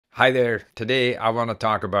Hi there. Today I want to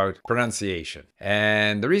talk about pronunciation.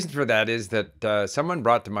 And the reason for that is that someone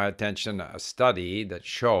brought to my attention a study that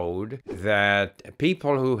showed that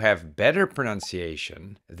people who have better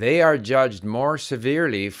pronunciation, they are judged more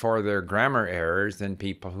severely for their grammar errors than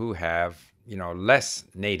people who have less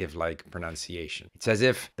native-like pronunciation. It's as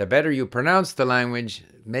if the better you pronounce the language,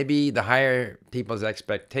 maybe the higher people's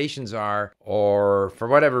expectations are, or for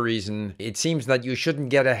whatever reason, it seems that you shouldn't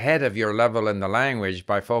get ahead of your level in the language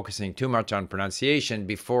by focusing too much on pronunciation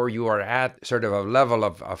before you are at sort of a level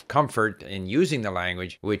of comfort in using the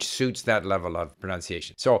language which suits that level of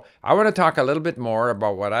pronunciation. So I want to talk a little bit more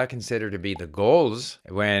about what I consider to be the goals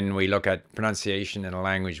when we look at pronunciation in a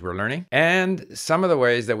language we're learning, and some of the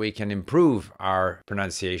ways that we can improve our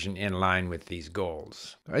pronunciation in line with these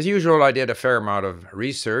goals. As usual, I did a fair amount of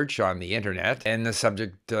research on the internet in the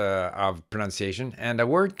subject of pronunciation, and a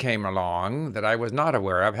word came along that I was not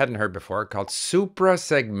aware of, hadn't heard before, called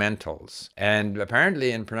suprasegmentals. And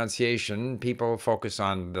apparently in pronunciation, people focus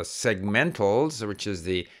on the segmentals, which is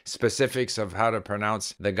the specifics of how to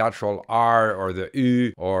pronounce the guttural R or the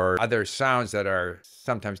U or other sounds that are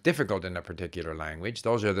sometimes difficult in a particular language.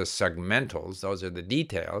 Those are the segmentals, those are the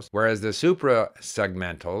details, whereas the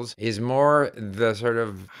suprasegmentals is more the sort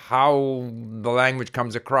of how the language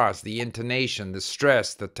comes across, the intonation, the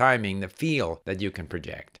stress, the timing, the feel that you can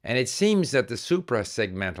project. And it seems that the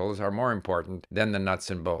suprasegmentals are more important than the nuts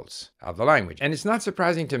and bolts of the language. And it's not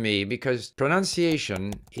surprising to me because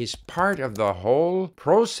pronunciation is part of the whole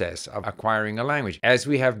process of acquiring a language. As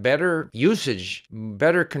we have better usage,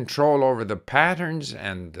 better control over the patterns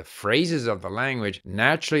and the phrases of the language,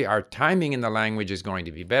 naturally our timing in the language is going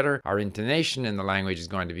to be better, our intonation in the language is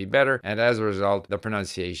going to be better, and as a result, the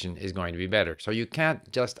pronunciation is going to be better. So you can't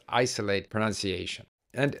just isolate pronunciation.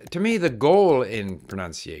 And to me, the goal in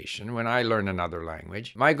pronunciation, when I learn another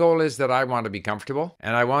language, my goal is that I want to be comfortable,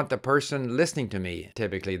 and I want the person listening to me,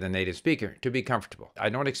 typically the native speaker, to be comfortable. I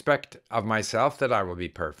don't expect of myself that I will be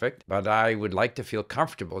perfect, but I would like to feel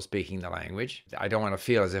comfortable speaking the language. I don't want to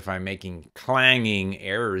feel as if I'm making clanging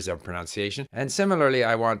errors of pronunciation. And similarly,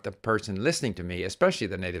 I want the person listening to me, especially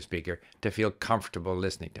the native speaker, to feel comfortable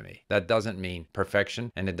listening to me. That doesn't mean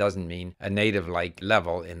perfection, and it doesn't mean a native-like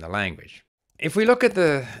level in the language. If we look at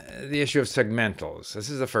the issue of segmentals,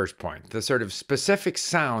 this is the first point, the sort of specific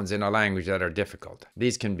sounds in a language that are difficult.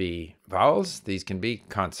 These can be vowels, these can be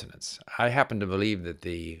consonants. I happen to believe that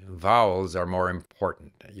the vowels are more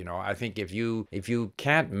important. I think if you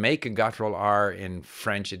can't make a guttural R in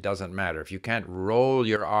French, it doesn't matter. If you can't roll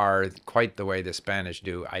your R quite the way the Spanish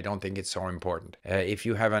do, I don't think it's so important. If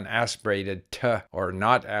you have an aspirated T or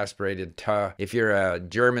not aspirated T, if you're a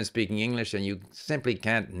German speaking English and you simply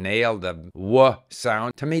can't nail the W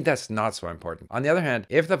sound, to me that's not so important. On the other hand,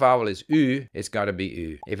 if the vowel is U, it's got to be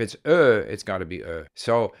U. If it's it's got to be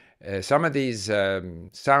So some of these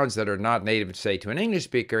sounds that are not native, say, to an English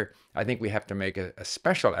speaker, I think we have to make a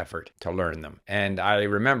special effort to learn them. And I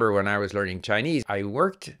remember when I was learning Chinese, I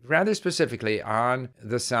worked rather specifically on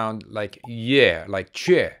the sound like yeah, like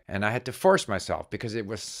che, and I had to force myself because it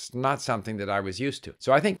was not something that I was used to.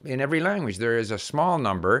 So I think in every language there is a small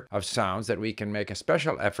number of sounds that we can make a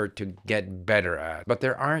special effort to get better at, but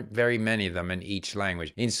there aren't very many of them in each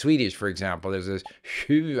language. In Swedish, for example, there's this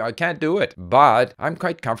I can't do it, but I'm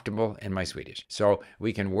quite comfortable in my Swedish. So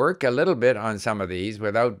we can work a little bit on some of these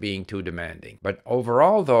without being too demanding. But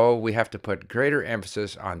overall, though, we have to put greater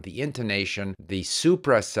emphasis on the intonation, the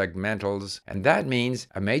suprasegmentals, and that means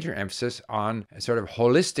a major emphasis on a sort of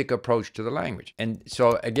holistic approach to the language. And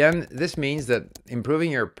so again, this means that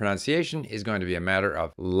improving your pronunciation is going to be a matter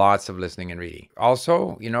of lots of listening and reading.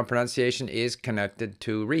 Also, pronunciation is connected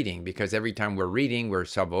to reading because every time we're reading, we're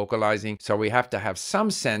sub-vocalizing. So we have to have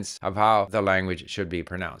some sense of how the language should be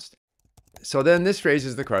pronounced. So then this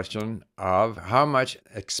raises the question of how much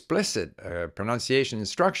explicit pronunciation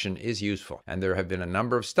instruction is useful. And there have been a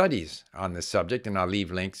number of studies on this subject, and I'll leave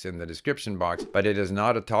links in the description box, but it is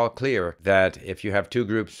not at all clear that if you have two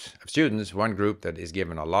groups of students, one group that is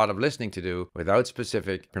given a lot of listening to do without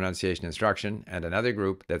specific pronunciation instruction, and another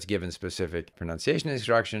group that's given specific pronunciation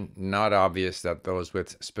instruction, not obvious that those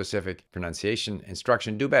with specific pronunciation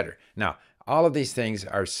instruction do better. Now, all of these things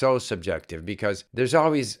are so subjective because there's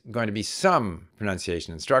always going to be some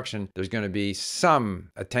pronunciation instruction. There's going to be some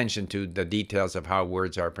attention to the details of how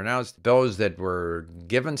words are pronounced. Those that were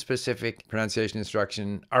given specific pronunciation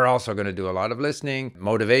instruction are also going to do a lot of listening.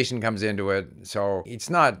 Motivation comes into it. So it's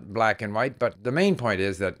not black and white, but the main point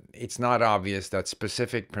is that it's not obvious that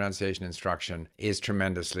specific pronunciation instruction is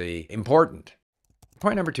tremendously important.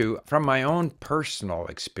 Point number two, from my own personal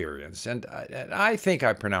experience, and I think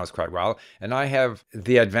I pronounce quite well, and I have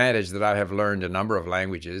the advantage that I have learned a number of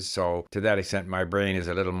languages, so to that extent my brain is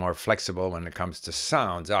a little more flexible when it comes to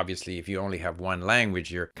sounds. Obviously, if you only have one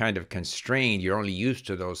language, you're kind of constrained. You're only used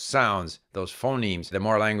to those sounds, those phonemes. The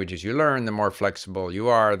more languages you learn, the more flexible you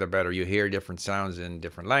are, the better you hear different sounds in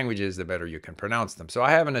different languages, the better you can pronounce them. So I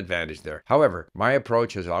have an advantage there. However, my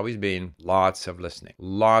approach has always been lots of listening,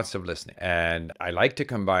 and I like to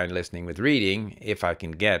combine listening with reading if I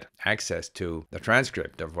can get access to the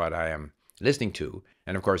transcript of what I am listening to.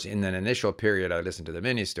 And of course, in an initial period, I listen to the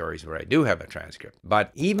mini stories where I do have a transcript.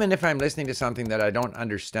 But even if I'm listening to something that I don't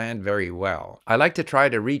understand very well, I like to try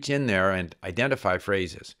to reach in there and identify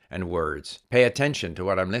phrases and words. Pay attention to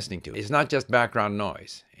what I'm listening to. It's not just background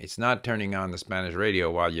noise. It's not turning on the Spanish radio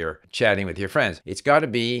while you're chatting with your friends. It's got to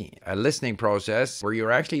be a listening process where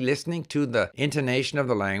you're actually listening to the intonation of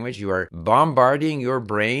the language. You are bombarding your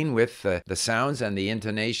brain with the sounds and the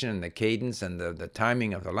intonation and the cadence and the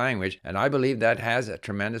timing of the language. And I believe that has a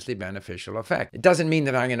tremendously beneficial effect. It doesn't mean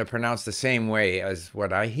that I'm going to pronounce the same way as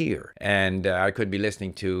what I hear. And I could be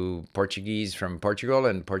listening to Portuguese from Portugal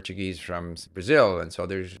and Portuguese from Brazil. And so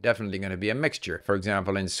there's definitely going to be a mixture. For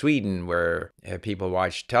example, in Sweden, where people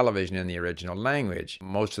watch television in the original language,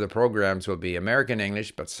 most of the programs will be American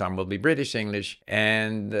English, but some will be British English.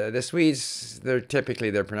 And the Swedes, their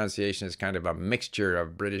pronunciation is kind of a mixture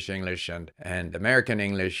of British English and American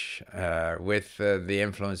English with the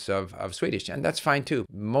influence of Swedish. And that's fine too.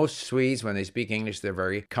 Most Swedes, when they speak English, they're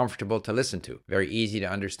very comfortable to listen to, very easy to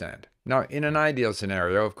understand. Now, in an ideal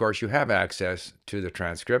scenario, of course, you have access to the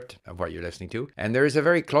transcript of what you're listening to, and there is a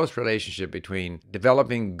very close relationship between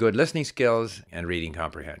developing good listening skills and reading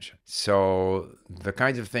comprehension. So the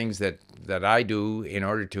kinds of things that I do in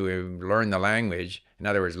order to learn the language, in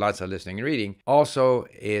other words, lots of listening and reading, also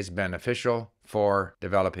is beneficial for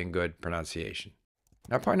developing good pronunciation.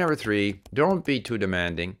 Now, point number three, don't be too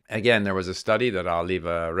demanding. Again, there was a study that I'll leave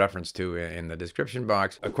a reference to in the description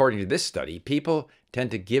box. According to this study, people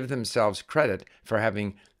tend to give themselves credit for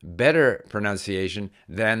having better pronunciation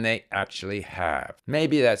than they actually have.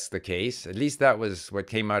 Maybe that's the case. At least that was what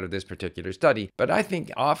came out of this particular study. But I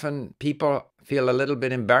think often people feel a little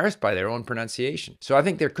bit embarrassed by their own pronunciation. So I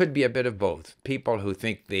think there could be a bit of both. People who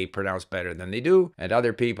think they pronounce better than they do, and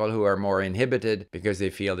other people who are more inhibited because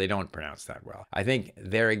they feel they don't pronounce that well. I think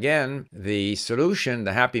there again, the solution,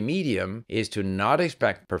 the happy medium, is to not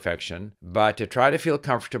expect perfection, but to try to feel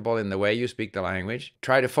comfortable in the way you speak the language.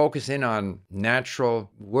 Try to focus in on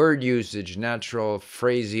natural word usage, natural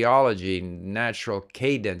phraseology, natural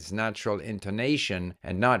cadence, natural intonation,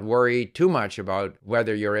 and not worry too much about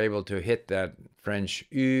whether you're able to hit that French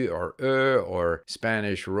U or E or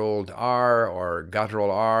Spanish rolled R or guttural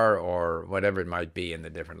R or whatever it might be in the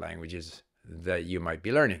different languages that you might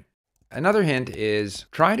be learning. Another hint is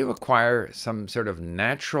try to acquire some sort of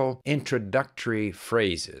natural introductory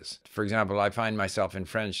phrases. For example, I find myself in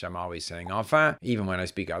French, I'm always saying enfin, even when I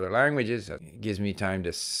speak other languages. It gives me time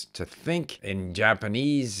to think. In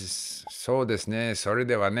Japanese, so desu ne, sore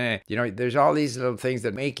de wa ne. You know, there's all these little things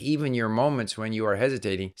that make even your moments when you are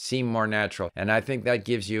hesitating seem more natural. And I think that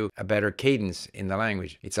gives you a better cadence in the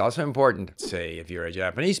language. It's also important, say, if you're a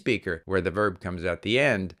Japanese speaker, where the verb comes at the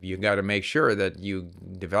end, you got to make sure that you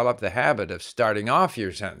develop the habit of starting off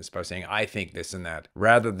your sentence by saying, I think this and that,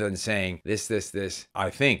 rather than saying this, I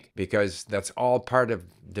think, because that's all part of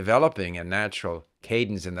developing a natural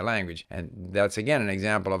cadence in the language. And that's again an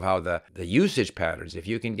example of how the usage patterns, if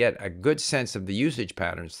you can get a good sense of the usage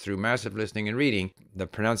patterns through massive listening and reading, the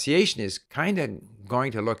pronunciation is kind of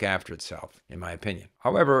going to look after itself, in my opinion.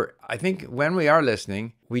 However, I think when we are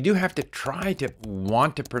listening, we do have to try to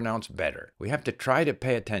want to pronounce better. We have to try to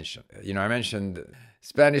pay attention. You know, I mentioned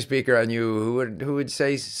Spanish speaker I knew who would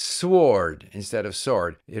say sword instead of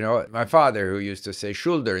sword. You know, my father who used to say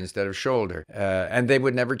shoulder instead of shoulder. And they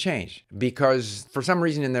would never change because for some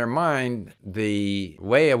reason in their mind, the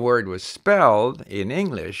way a word was spelled in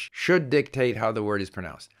English should dictate how the word is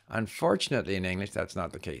pronounced. Unfortunately, in English, that's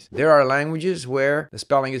not the case. There are languages where the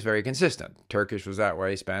spelling is very consistent. Turkish was that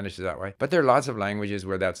way, Spanish is that way. But there are lots of languages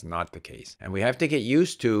where that's not the case. And we have to get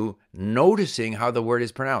used to noticing how the word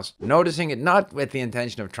is pronounced. Noticing it not with the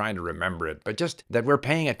intention of trying to remember it, but just that we're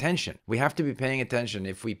paying attention. We have to be paying attention.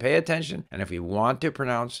 If we pay attention and if we want to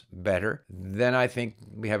pronounce better, then I think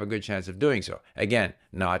we have a good chance of doing so. Again,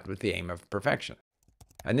 not with the aim of perfection.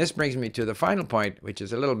 And this brings me to the final point, which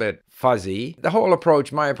is a little bit fuzzy. The whole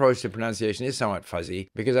approach, my approach to pronunciation, is somewhat fuzzy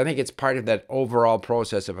because I think it's part of that overall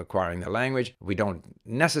process of acquiring the language. We don't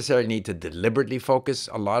necessarily need to deliberately focus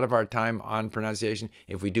a lot of our time on pronunciation.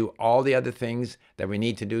 If we do all the other things that we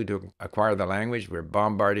need to do to acquire the language, we're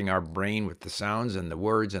bombarding our brain with the sounds and the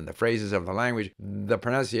words and the phrases of the language, the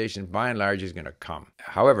pronunciation by and large is going to come.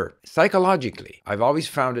 However, psychologically, I've always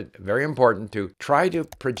found it very important to try to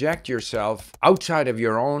project yourself outside of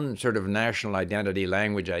your own sort of national identity,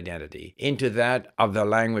 language identity, into that of the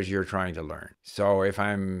language you're trying to learn. So if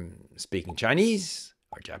I'm speaking Chinese,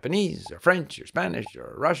 or Japanese, or French, or Spanish,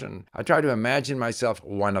 or Russian, I try to imagine myself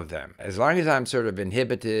one of them. As long as I'm sort of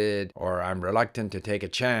inhibited or I'm reluctant to take a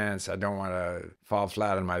chance, I don't want to fall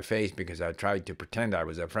flat on my face because I tried to pretend I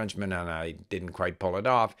was a Frenchman and I didn't quite pull it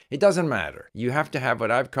off. It doesn't matter. You have to have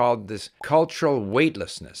what I've called this cultural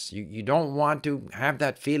weightlessness. You don't want to have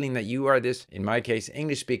that feeling that you are this, in my case,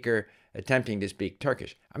 English speaker attempting to speak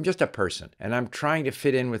Turkish. I'm just a person and I'm trying to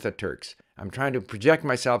fit in with the Turks. I'm trying to project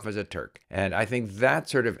myself as a Turk. And I think that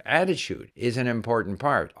sort of attitude is an important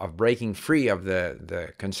part of breaking free of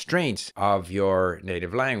the constraints of your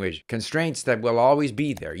native language. Constraints that will always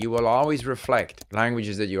be there. You will always reflect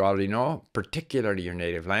languages that you already know, particularly your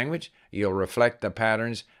native language. You'll reflect the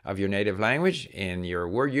patterns of your native language in your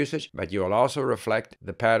word usage, but you will also reflect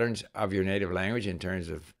the patterns of your native language in terms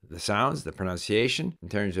of the sounds, the pronunciation, in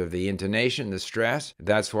terms of the intonation, the stress.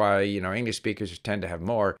 That's why, English speakers tend to have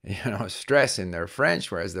more, stress in their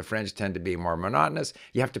French, whereas the French tend to be more monotonous.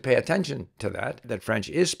 You have to pay attention to that French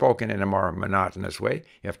is spoken in a more monotonous way.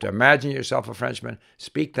 You have to imagine yourself a Frenchman,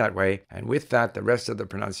 speak that way, and with that, the rest of the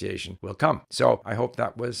pronunciation will come. So I hope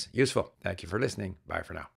that was useful. Thank you for listening. Bye for now.